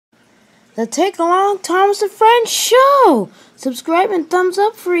The Take Along Thomas and Friends Show. Subscribe and thumbs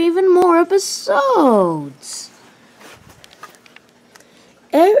up for even more episodes.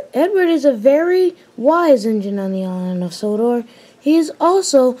 Edward is a very wise engine on the island of Sodor. He is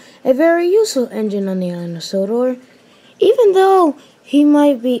also a very useful engine on the island of Sodor. Even though he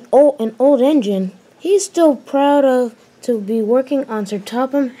might be an old engine, he is still proud to be working on Sir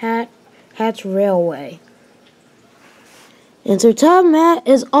Topham Hatt's railway. And Sir Topham Hatt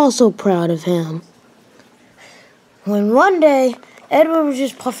is also proud of him. When one day, Edward was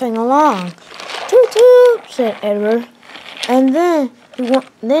just puffing along. "Toot toot," said Edward. And then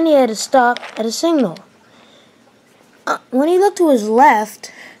he had to stop at a signal. When he looked to his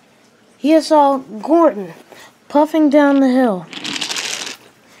left, he saw Gordon puffing down the hill.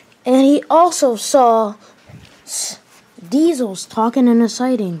 And he also saw Diesels talking in a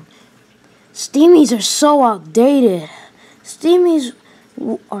siding. Steamies are so outdated. Steamies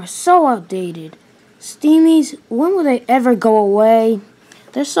are so outdated. Steamies, when will they ever go away?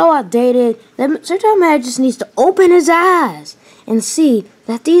 They're so outdated that Sir Topham Hatt just needs to open his eyes and see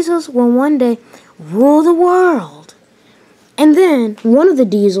that Diesels will one day rule the world. And then one of the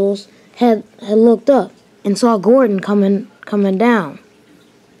Diesels had looked up and saw Gordon coming down.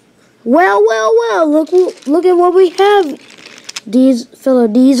 Well, look at what we have, fellow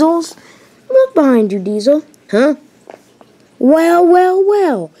Diesels. Look behind you, Diesel. Huh?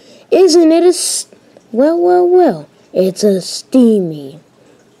 Well, isn't it well, it's a steamy.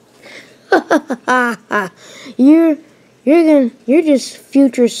 You're just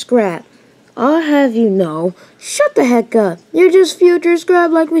future scrap. I'll have you know. Shut the heck up. You're just future scrap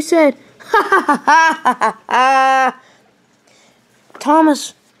like we said.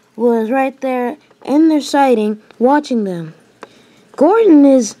 Thomas was right there in their siding watching them. Gordon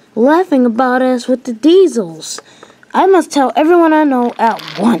is laughing about us with the Diesels. "I must tell everyone I know at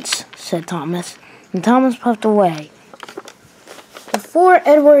once," said Thomas, and Thomas puffed away. Before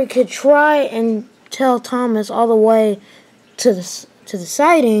Edward could try and tell Thomas all the way to the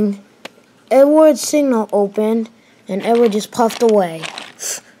siding, Edward's signal opened, and Edward just puffed away.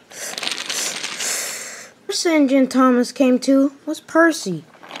 The first engine Thomas came to was Percy.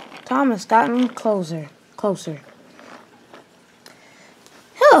 Thomas got closer.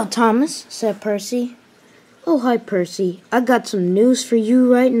 "Hello, Thomas," said Percy. "Oh, hi, Percy. I got some news for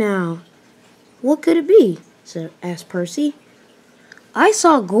you right now." "What could it be?" asked Percy. "I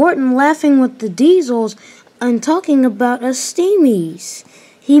saw Gordon laughing with the Diesels and talking about us Steamies.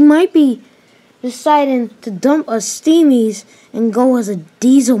 He might be deciding to dump us Steamies and go as a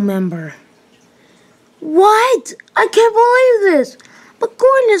Diesel member." "What? I can't believe this! But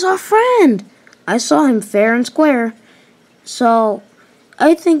Gordon is our friend. I saw him fair and square. So,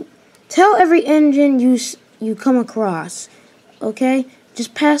 I think, tell every engine you come across, okay?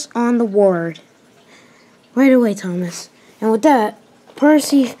 Just pass on the word." "Right away, Thomas." And with that,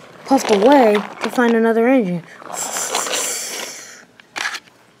 Percy puffed away to find another engine.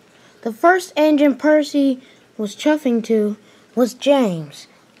 The first engine Percy was chuffing to was James.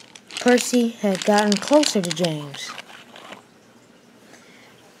 Percy had gotten closer to James.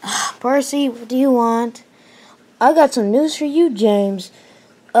 "Percy, what do you want?" "I got some news for you, James.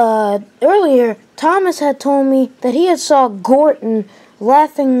 Earlier, Thomas had told me that he had saw Gordon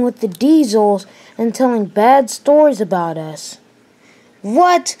laughing with the Diesels and telling bad stories about us."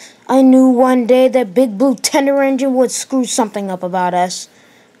 "What? I knew one day that Big Blue Tender Engine would screw something up about us."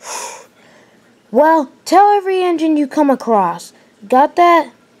 "Well, tell every engine you come across. Got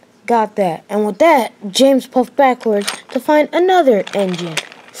that?" "Got that." And with that, James puffed backwards to find another engine.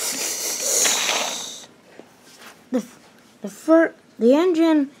 The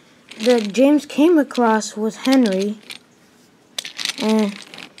engine that James came across was Henry. And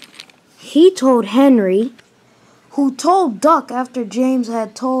he told Henry, who told Duck after James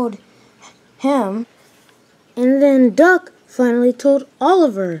had told him. And then Duck finally told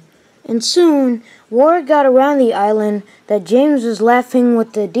Oliver. And soon, word got around the island that James was laughing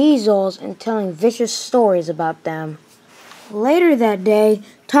with the Diesels and telling vicious stories about them. Later that day,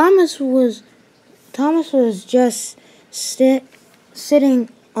 Thomas was just sitting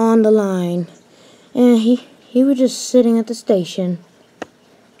on the line, and he was just sitting at the station.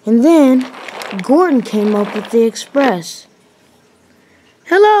 And then Gordon came up with the express.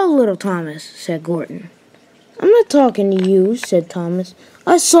 "Hello, little Thomas," said Gordon. "I'm not talking to you," said Thomas.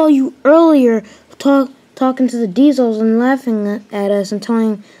 "I saw you earlier talking to the Diesels and laughing at us and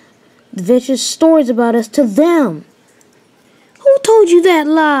telling vicious stories about us to them." "Who told you that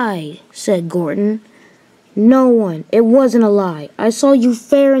lie?" said Gordon. "No one. It wasn't a lie. I saw you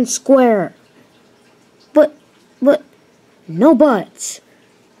fair and square." But, no buts.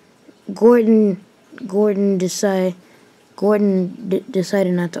 Gordon decided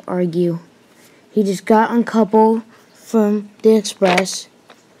not to argue. He just got uncoupled from the express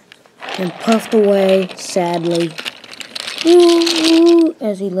and puffed away sadly,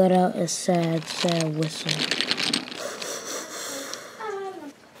 as he let out a sad whistle.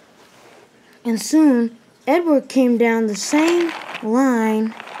 And soon, Edward came down the same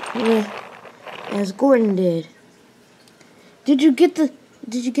line as Gordon did. Did you get the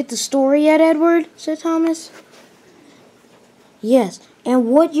story yet, Edward? Said Thomas. Yes, and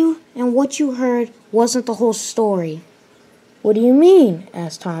what you heard wasn't the whole story. What do you mean?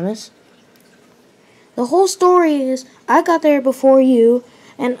 Asked Thomas. The whole story is I got there before you,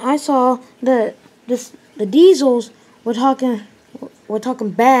 and I saw the Diesels were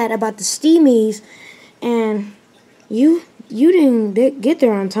talking bad about the Steamies, and you didn't get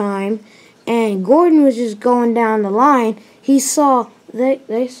there on time, and Gordon was just going down the line. They saw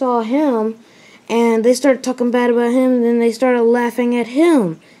him, and they started talking bad about him, and then they started laughing at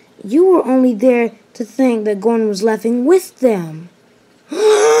him. You were only there to think that Gordon was laughing with them.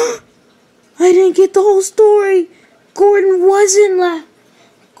 I didn't get the whole story. Gordon wasn't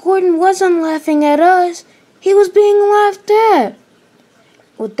laughing at us. He was being laughed at.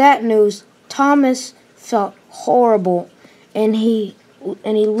 With that news, Thomas felt horrible, and he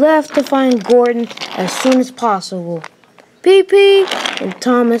left to find Gordon as soon as possible. Pee-pee! And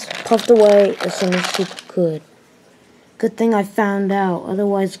Thomas puffed away as soon as he could. Good thing I found out,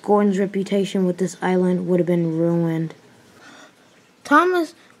 otherwise Gordon's reputation with this island would have been ruined.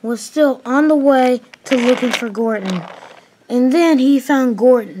 Thomas was still on the way to looking for Gordon, and then he found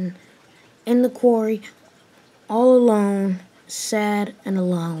Gordon in the quarry, all alone, sad and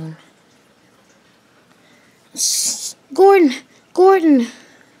alone. Gordon,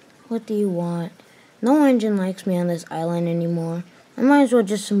 what do you want? No engine likes me on this island anymore. I might as well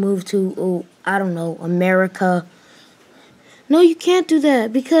just move to, I don't know, America. No, you can't do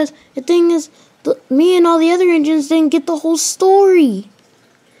that, because the thing is, me and all the other engines didn't get the whole story.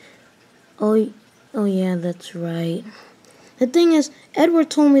 Oh yeah, that's right. The thing is,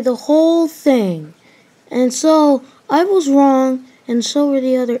 Edward told me the whole thing, and so I was wrong, and so were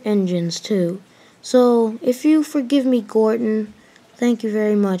the other engines too. So if you forgive me, Gordon, thank you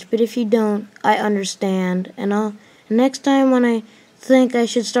very much. But if you don't, I understand. And next time when I think I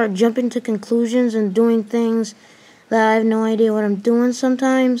should start jumping to conclusions and doing things that I have no idea what I'm doing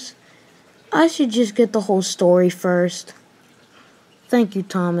sometimes, I should just get the whole story first. Thank you,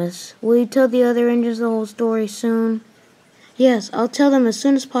 Thomas. Will you tell the other engines the whole story soon? Yes, I'll tell them as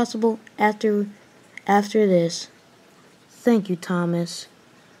soon as possible after this. Thank you, Thomas.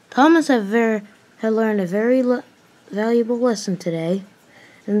 Thomas had learned a very valuable lesson today,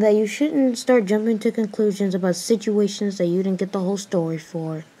 and that you shouldn't start jumping to conclusions about situations that you didn't get the whole story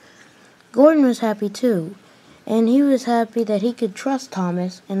for. Gordon was happy too, and he was happy that he could trust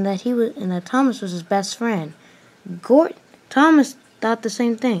Thomas, and that Thomas was his best friend. Thomas thought the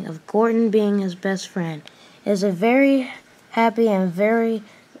same thing of Gordon being his best friend. It was a very happy and very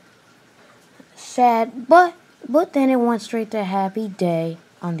sad, but then it went straight to a happy day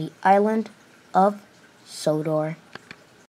on the island of Sodor.